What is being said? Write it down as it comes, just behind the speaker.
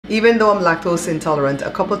Even though I'm lactose intolerant,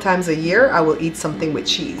 a couple times a year I will eat something with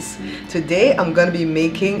cheese. Today I'm going to be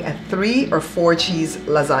making a 3 or 4 cheese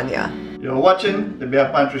lasagna. You're watching the Beer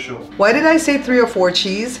Pantry Show. Why did I say 3 or 4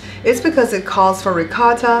 cheese? It's because it calls for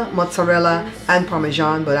ricotta, mozzarella, and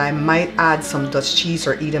Parmesan, but I might add some Dutch cheese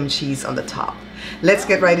or Edam cheese on the top. Let's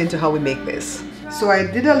get right into how we make this. So I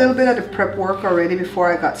did a little bit of the prep work already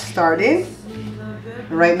before I got started.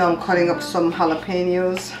 Right now I'm cutting up some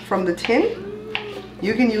jalapenos from the tin.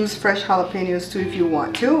 You can use fresh jalapenos too if you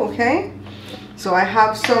want to, okay? So I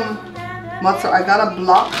have some mozzarella. I got a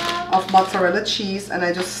block of mozzarella cheese and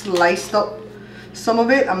I just sliced up some of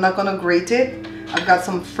it. I'm not gonna grate it. I've got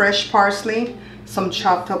some fresh parsley, some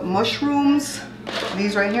chopped up mushrooms,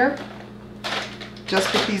 these right here. Just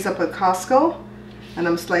picked these up at Costco. And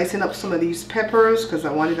I'm slicing up some of these peppers because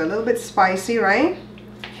I want it a little bit spicy, right?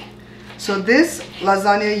 So this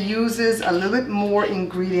lasagna uses a little bit more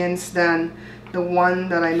ingredients than the one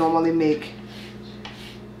that I normally make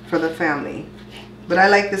for the family. But I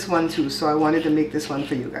like this one too, so I wanted to make this one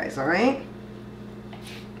for you guys, all right?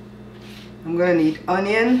 I'm gonna need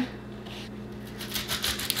onion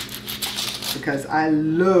because I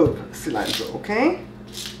love cilantro, okay?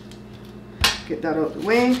 Get that out of the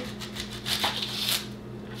way.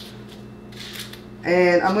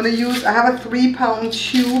 And I'm gonna use, I have a 3-pound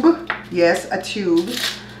tube, yes, a tube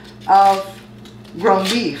of ground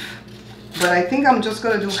beef. But I think I'm just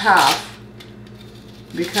gonna do half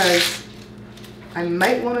because I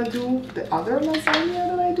might wanna do the other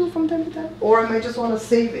lasagna that I do from time to time. Or I might just wanna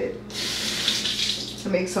save it to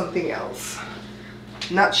make something else.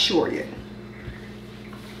 Not sure yet.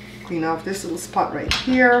 Clean off this little spot right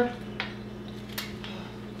here.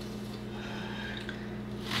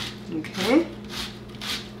 Okay.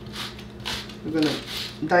 We're gonna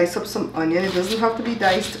dice up some onion. It doesn't have to be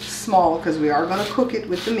diced small because we are gonna cook it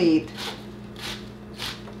with the meat.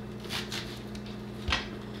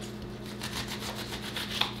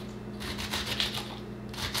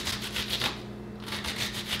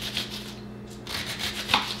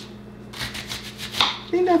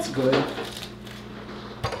 I think that's good.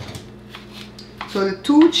 So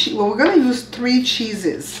the well, we're gonna use 3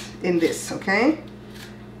 cheeses in this, okay?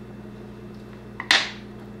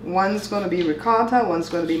 One's going to be ricotta, one's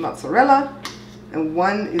going to be mozzarella, and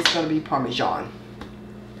one is going to be Parmesan.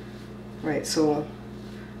 Right, so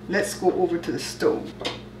let's go over to the stove.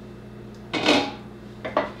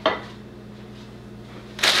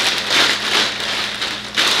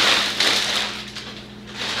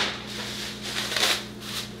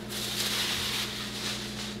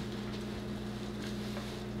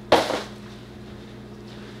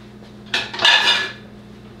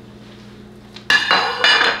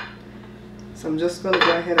 So I'm just going to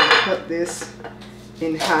go ahead and cut this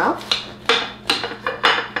in half.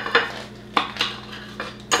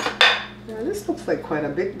 Now this looks like quite a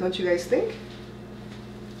bit, don't you guys think?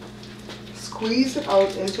 Squeeze it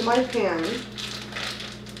out into my pan.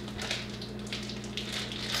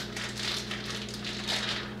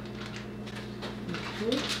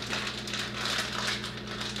 Okay.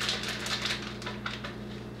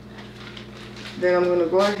 Then I'm going to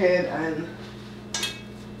go ahead and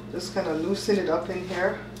just kind of loosen it up in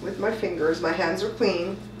here with my fingers. My hands are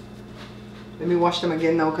clean. Let me wash them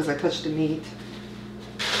again now because I touched the meat.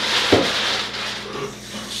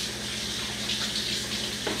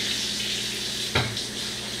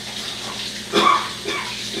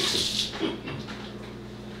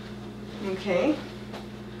 Okay.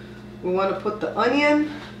 We want to put the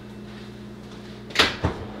onion.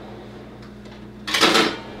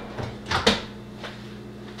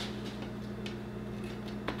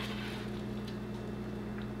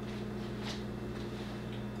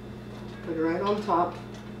 Put it right on top.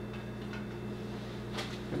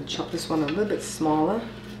 I'm going to chop this one a little bit smaller.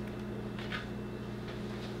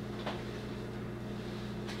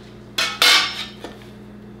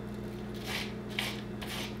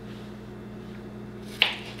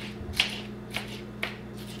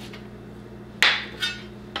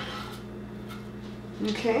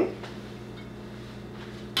 Okay.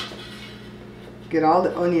 Get all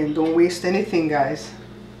the onion. Don't waste anything, guys.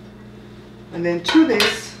 And then to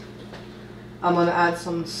this, I'm going to add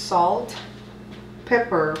some salt,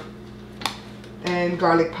 pepper, and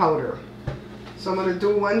garlic powder. So I'm going to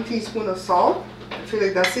do 1 teaspoon of salt. I feel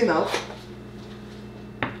like that's enough.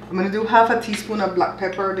 I'm going to do half a teaspoon of black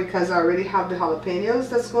pepper because I already have the jalapenos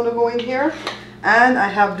that's going to go in here. And I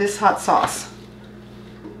have this hot sauce,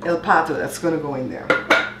 El Pato, that's going to go in there.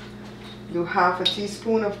 Do half a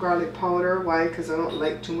teaspoon of garlic powder. Why? Because I don't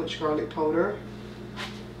like too much garlic powder.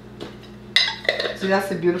 See, that's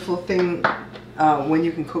the beautiful thing when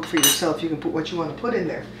you can cook for yourself, you can put what you want to put in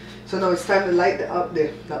there. So now it's time to light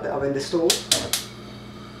the stove.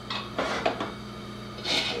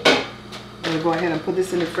 I'm gonna go ahead and put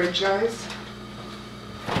this in the fridge, guys.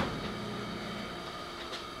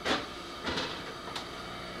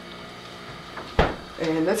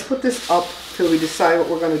 And let's put this up till we decide what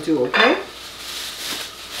we're gonna do, okay?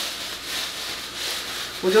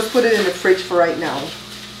 We'll just put it in the fridge for right now.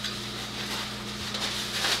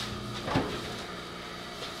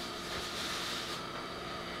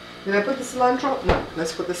 Did I put the cilantro? No,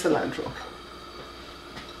 let's put the cilantro.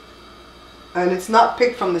 And it's not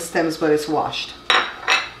picked from the stems, but it's washed.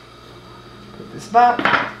 Put this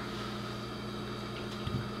back.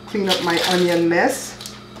 Clean up my onion mess.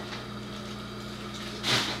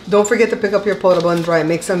 Don't forget to pick up your potable and dry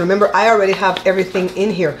mix. And remember, I already have everything in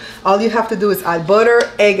here. All you have to do is add butter,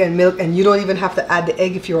 egg, and milk. And you don't even have to add the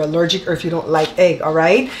egg if you're allergic or if you don't like egg, all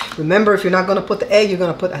right? Remember, if you're not going to put the egg, you're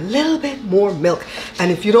going to put a little bit more milk.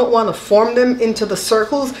 And if you don't want to form them into the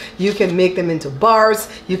circles, you can make them into bars.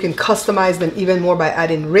 You can customize them even more by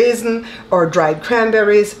adding raisin or dried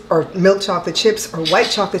cranberries or milk chocolate chips or white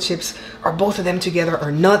chocolate chips or both of them together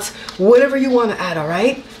or nuts, whatever you want to add, all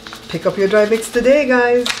right? Pick up your dry mix today,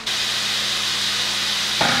 guys.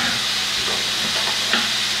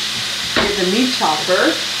 Get the meat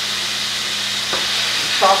chopper.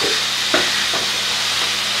 Chop it.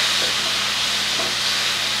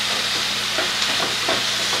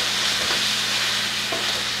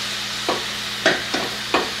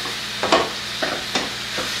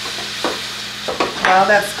 While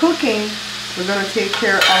that's cooking, we're going to take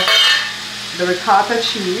care of the ricotta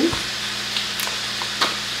cheese.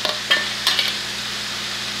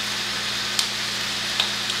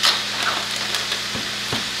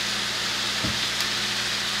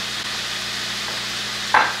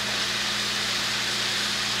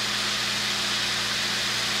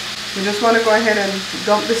 You just want to go ahead and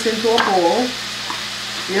dump this into a bowl.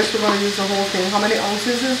 Yes, we're going to use the whole thing. How many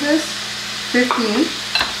ounces is this? 15.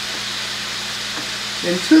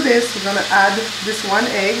 Then to this, we're going to add this one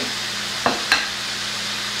egg.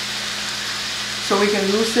 So we can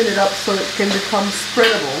loosen it up so it can become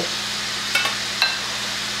spreadable.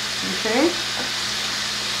 Okay?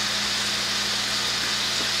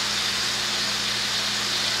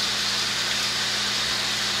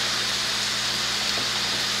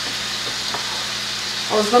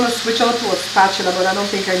 I was going to switch out to a spatula, but I don't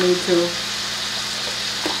think I need to.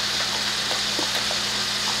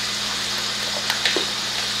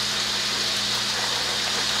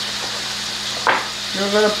 Then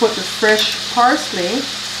we're going to put the fresh parsley.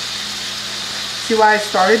 See why I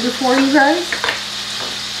started before, you guys?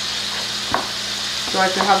 So I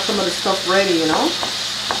can have some of the stuff ready, you know?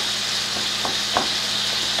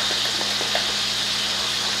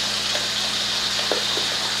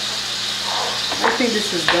 I think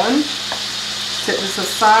this is done. Set this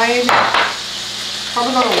aside.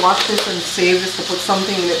 Probably gonna wash this and save this to put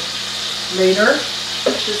something in it later.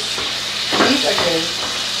 Just meat again.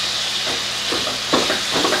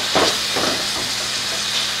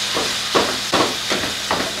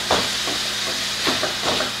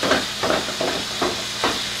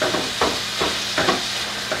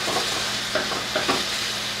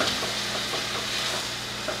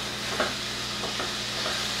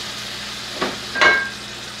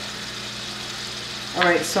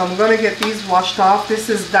 Alright, so I'm going to get these washed off. This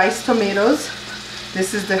is diced tomatoes.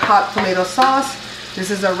 This is the hot tomato sauce. This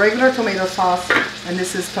is a regular tomato sauce. And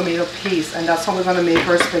this is tomato paste. And that's how we're going to make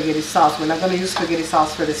our spaghetti sauce. We're not going to use spaghetti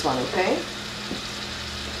sauce for this one, okay?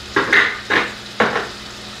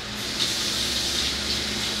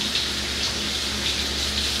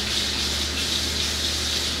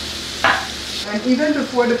 And even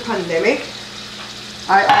before the pandemic,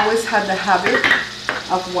 I always had the habit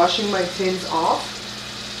of washing my tins off.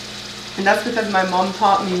 And that's because my mom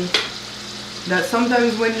taught me that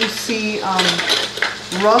sometimes when you see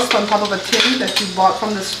rust on top of a tin that you bought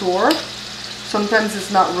from the store, sometimes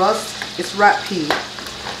it's not rust, it's rat pee.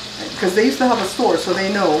 Because they used to have a store, so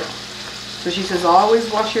they know. So she says,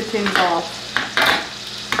 always wash your tins off.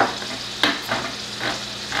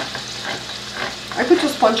 I could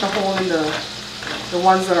just punch a hole in the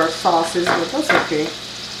ones that are sauces, but that's okay.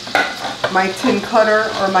 My tin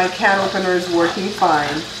cutter or my can opener is working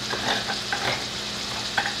fine.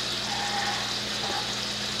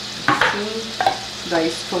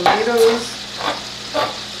 Diced tomatoes.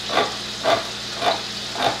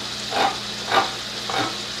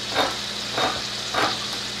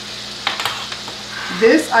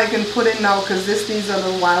 This I can put in now because this needs a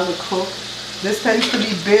little while to cook. This tends to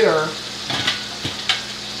be bitter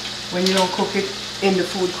when you don't cook it in the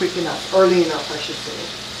food quick enough, early enough I should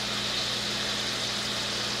say.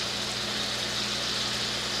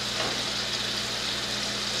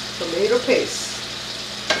 Tomato paste.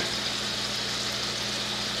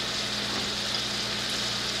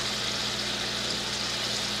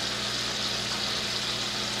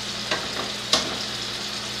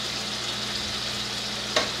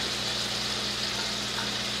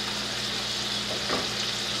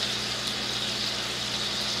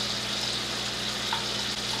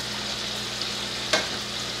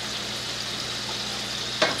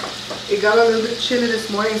 It got a little bit chilly this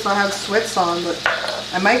morning, so I have sweats on, but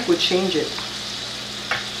I might go change it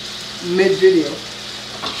mid-video.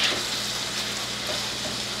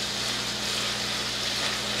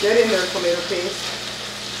 Get in there, tomato paste.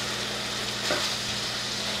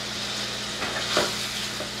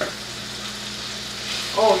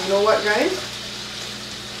 Oh, you know what, guys?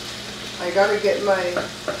 I gotta get my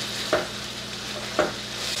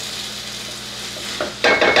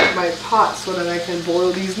pot so that I can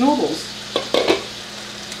boil these noodles.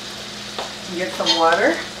 Get some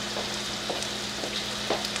water.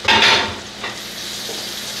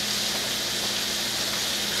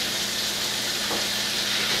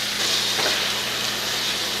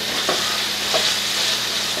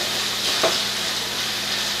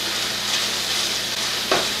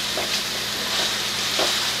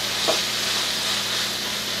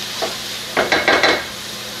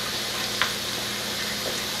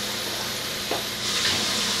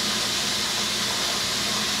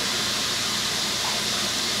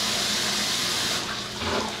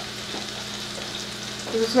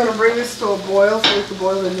 I'm just going to bring this to a boil so we can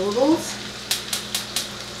boil the noodles.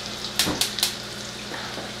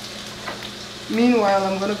 Meanwhile,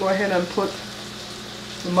 I'm going to go ahead and put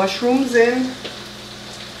the mushrooms in.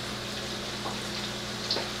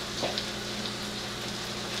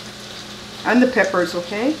 And the peppers,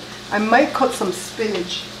 okay? I might cut some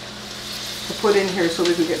spinach to put in here so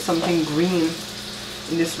we can get something green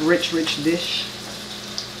in this rich dish.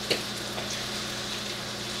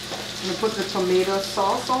 I'm going to put the tomato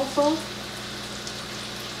sauce also.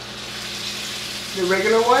 The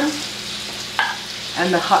regular one.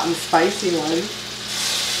 And the hot and spicy one.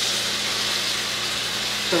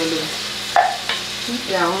 Turn the heat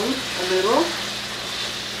down a little.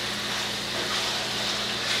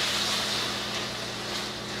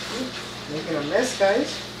 Making a mess, guys.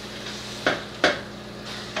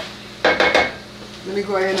 Let me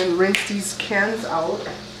go ahead and rinse these cans out.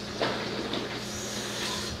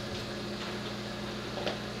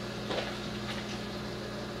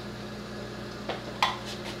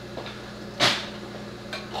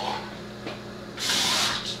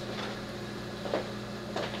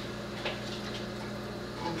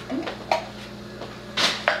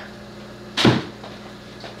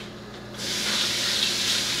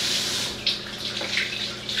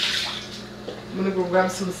 I'm gonna go grab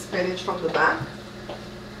some spinach from the back.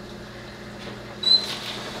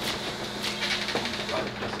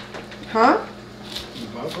 Huh?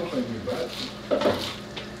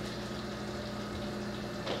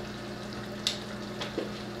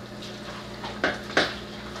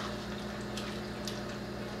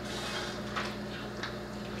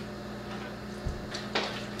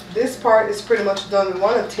 This part is pretty much done. We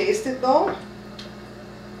want to taste it though.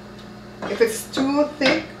 If it's too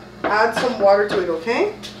thick, add some water to it,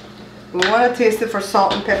 okay? We want to taste it for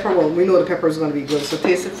salt and pepper. Well, we know the pepper is going to be good, so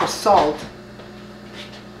taste it for salt.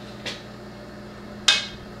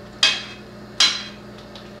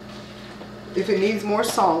 If it needs more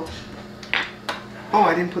salt. Oh,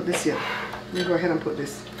 I didn't put this yet. Let me go ahead and put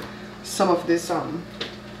this. Some of this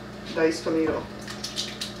diced tomato.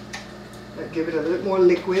 Give it a little more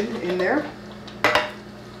liquid in there.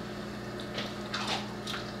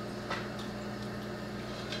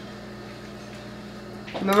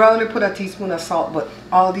 Remember, I only put a teaspoon of salt, but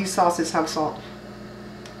all these sauces have salt.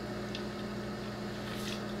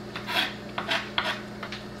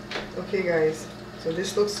 Okay guys, so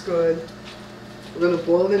this looks good. We're going to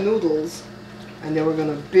boil the noodles and then we're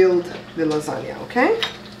going to build the lasagna, okay?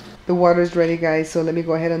 The water is ready, guys, so let me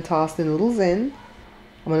go ahead and toss the noodles in.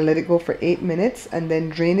 I'm going to let it go for 8 minutes and then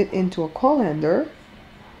drain it into a colander.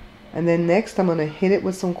 And then next I'm going to hit it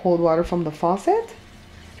with some cold water from the faucet.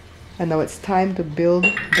 And now it's time to build the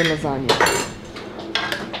lasagna.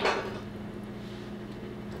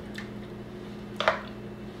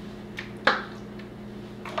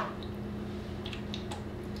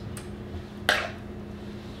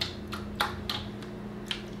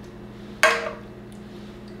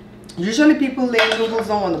 Usually people lay noodles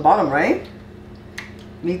on the bottom, right?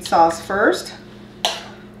 Meat sauce first.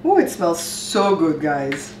 Oh, it smells so good,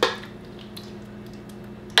 guys.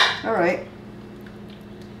 All right.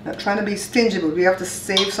 Not trying to be stingy, but we have to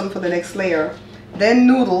save some for the next layer. Then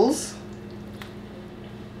noodles.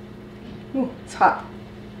 Ooh, it's hot.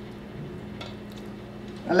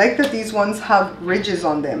 I like that these ones have ridges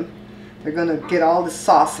on them. They're gonna get all the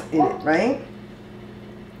sauce in it, right?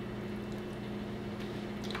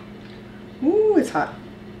 Ooh, it's hot.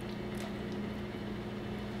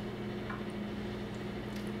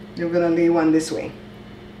 Then we're gonna lay one this way.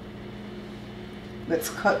 Let's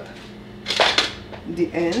cut the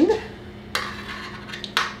end.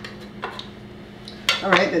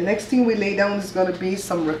 Alright, the next thing we lay down is going to be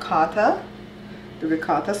some ricotta. The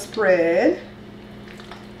ricotta spread.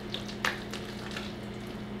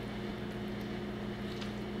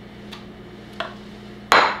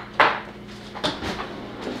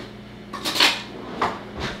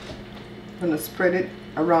 I'm going to spread it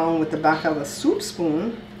around with the back of a soup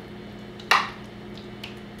spoon.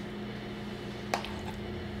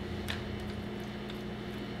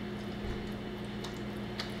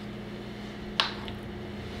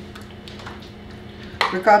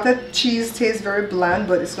 Ricotta cheese tastes very bland,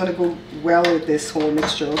 but it's going to go well with this whole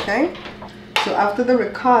mixture, okay? So after the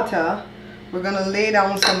ricotta, we're going to lay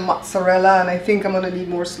down some mozzarella, and I think I'm going to need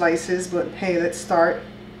more slices, but hey, let's start.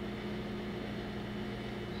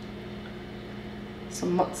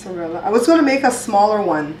 Some mozzarella. I was going to make a smaller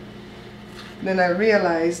one, then I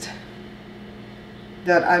realized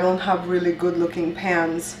that I don't have really good looking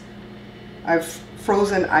pans. I've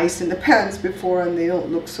frozen ice in the pans before and they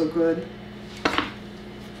don't look so good.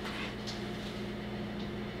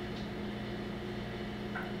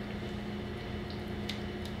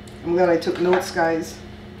 I'm glad I took notes, guys.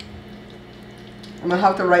 I'm gonna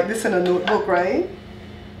have to write this in a notebook, right?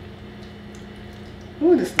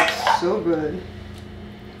 Ooh, this looks so good.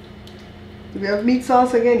 Do we have meat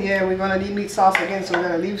sauce again? Yeah, we're gonna need meat sauce again, so we're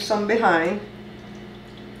gonna leave some behind.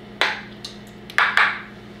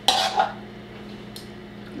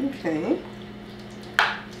 Okay.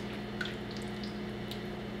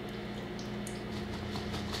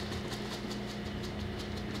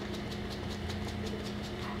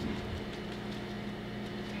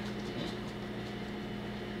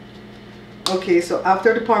 Okay, so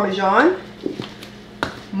after the Parmesan,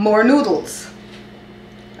 more noodles.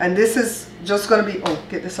 And this is just gonna be, oh,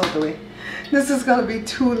 get this out of the way. This is gonna be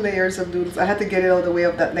 2 layers of noodles. I had to get it out of the way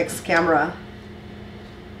of that next camera.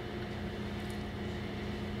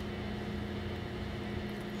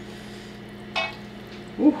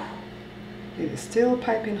 Ooh, it is still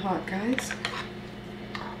piping hot, guys.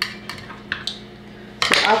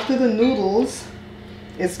 So after the noodles,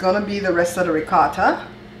 it's gonna be the rest of the ricotta.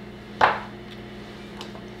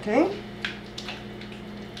 Okay.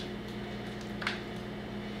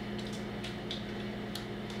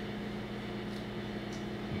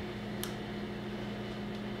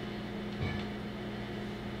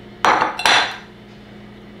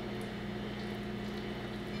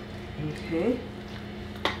 Okay.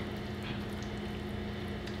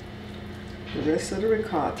 The rest of the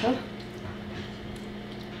ricotta.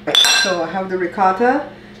 So I have the ricotta,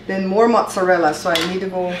 then more mozzarella. So I need to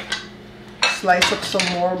go slice up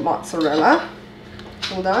some more mozzarella.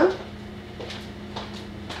 Hold on.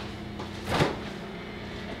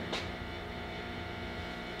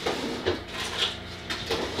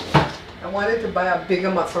 I wanted to buy a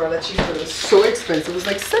bigger mozzarella cheese, but it was so expensive. It was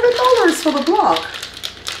like $7 for the block.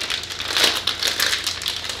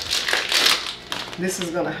 This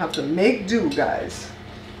is gonna have to make do, guys.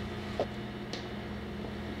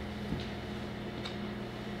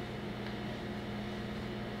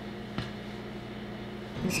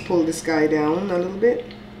 Let's pull this guy down a little bit.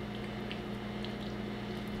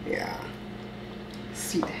 Yeah.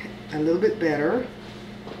 See a little bit better.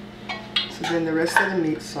 So then the rest of the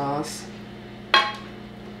meat sauce.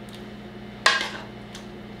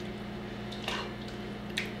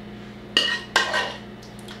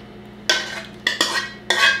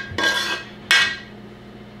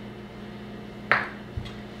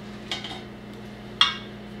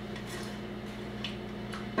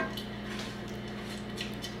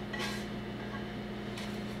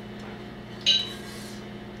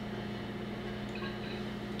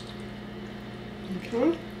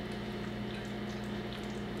 Okay.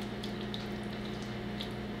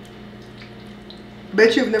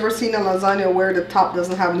 Bet you've never seen a lasagna where the top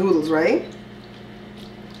doesn't have noodles, right?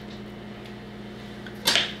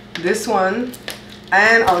 This one,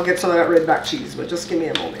 and I'll get some of that red back cheese, but just give me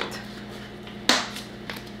a moment.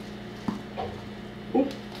 Ooh,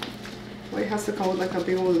 why it has to come out like a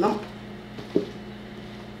big old lump?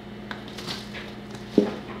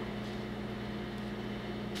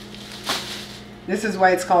 This is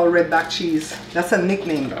why it's called red back cheese. That's a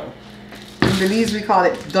nickname though. Belize we call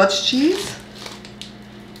it Dutch cheese,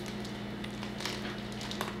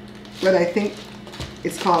 but I think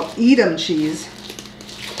it's called Edam cheese.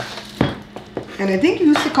 And I think it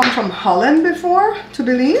used to come from Holland before to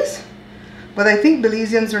Belize, but I think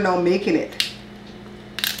Belizeans are now making it.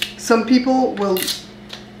 Some people will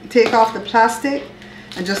take off the plastic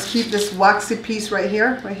and just keep this waxy piece right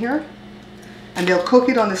here, and they'll cook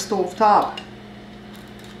it on the stove top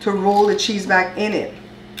to roll the cheese back in it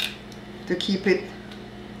to keep it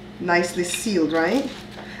nicely sealed, right?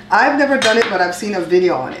 I've never done it, but I've seen a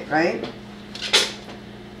video on it, right?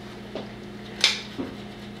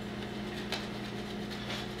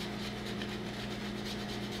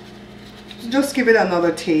 Just give it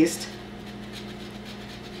another taste.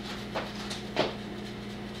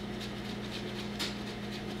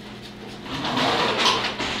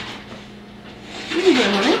 What are you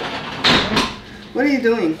doing, honey? What are you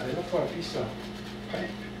doing? I look for a piece of pipe.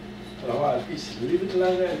 I want a piece. Leave it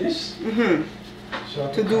like this. Mm-hmm.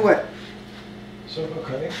 So To do what? So we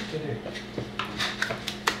connect it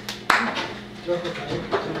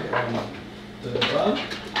to the valve.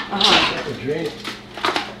 To drain it.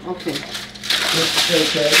 Okay. Just to take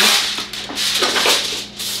care of it.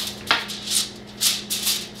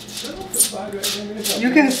 You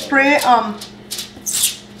can spray,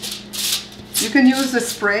 you can use the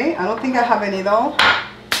spray. I don't think I have any though.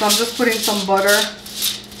 So I'm just putting some butter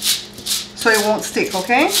so it won't stick,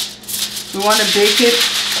 okay? We want to bake it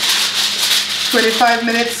 25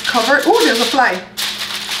 minutes covered. Oh, there's a fly.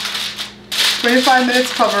 25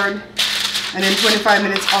 minutes covered and then 25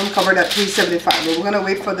 minutes uncovered at 375. But we're going to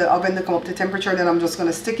wait for the oven to come up to temperature. Then I'm just going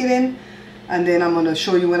to stick it in and then I'm going to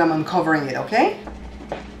show you when I'm uncovering it, okay?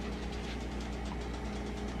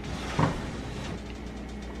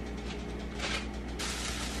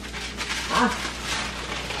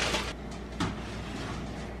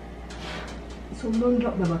 So don't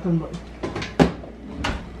drop the bottom button.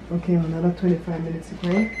 Okay, another 25 minutes,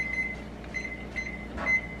 okay?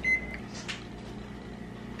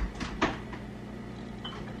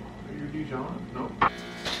 No.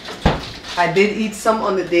 I did eat some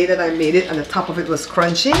on the day that I made it and the top of it was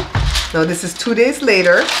crunchy. Now this is 2 days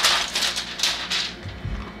later.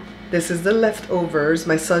 This is the leftovers.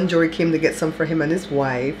 My son Jory came to get some for him and his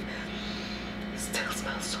wife. Still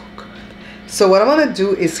smells so good. So what I'm gonna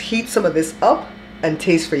do is heat some of this up and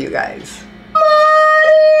taste for you guys.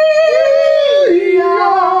 Maria,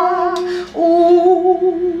 ora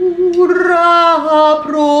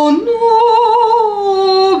pro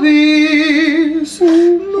nobis,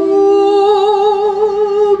 nobis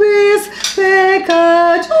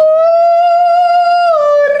peccatoribus.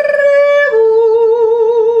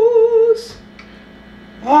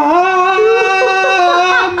 Amen.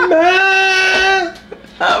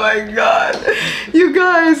 Oh my God. You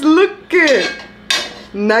guys, look it.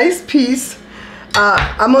 Nice piece.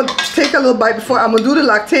 I'm gonna take a little bite before I'm gonna do the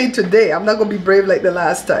lactate today. I'm not gonna be brave like the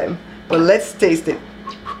last time, but let's taste it.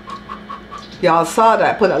 Y'all saw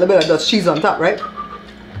that I put a little bit of Dutch cheese on top, right?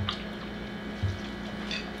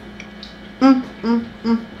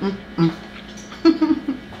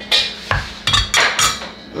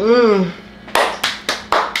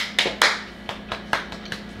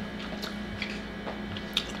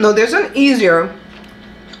 Now there's an easier,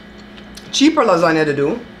 cheaper lasagna to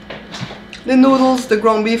do. The noodles, the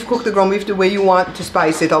ground beef, cook the ground beef the way you want to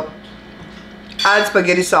spice it up. Add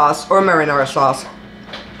spaghetti sauce or marinara sauce.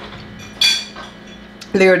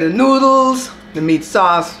 Layer the noodles, the meat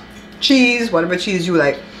sauce, cheese, whatever cheese you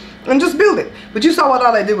like, and just build it. But you saw what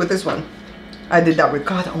all I did with this one. I did that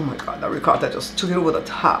ricotta. Oh my God, that ricotta just took it over the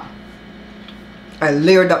top. I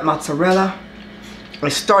layered that mozzarella. I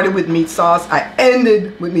started with meat sauce. I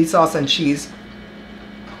ended with meat sauce and cheese.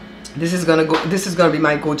 This is gonna be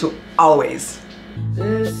my go-to always.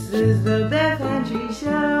 This is the Beth Andrews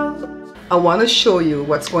Show. I want to show you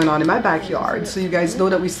what's going on in my backyard so you guys know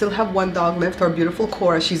that we still have one dog left, our beautiful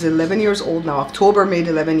Cora. She's 11 years old now. October made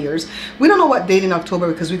 11 years. We don't know what date in October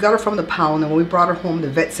because we got her from the pound, and when we brought her home the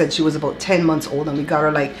vet said she was about 10 months old, and we got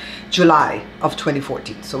her like July of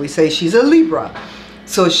 2014. So we say she's a Libra.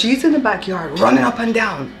 So she's in the backyard running up and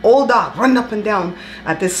down, old dog running up and down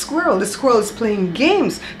at this squirrel. The squirrel is playing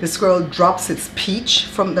games. The squirrel drops its peach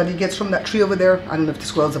that he gets from that tree over there. I don't know if the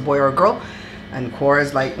squirrel's a boy or a girl. And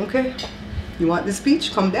Cora's like, okay, you want this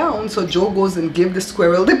peach? Come down. So Joe goes and give the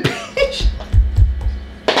squirrel the peach.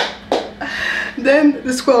 Then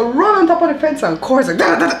the squirrel run on top of the fence and Cora's like,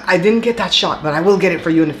 da, da, da. I didn't get that shot, but I will get it for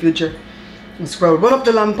you in the future. The squirrel run up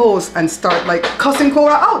the lamppost and start like cussing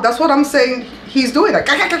Cora out. That's what I'm saying he's doing. Like,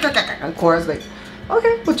 and Cora's like,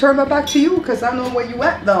 okay, we'll turn my back to you because I know where you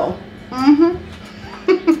at though.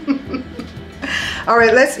 All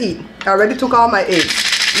right, let's eat. I already took all my eggs.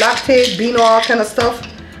 Lactate, bean oil, kind of stuff.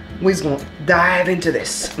 We're going to dive into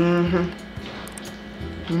this.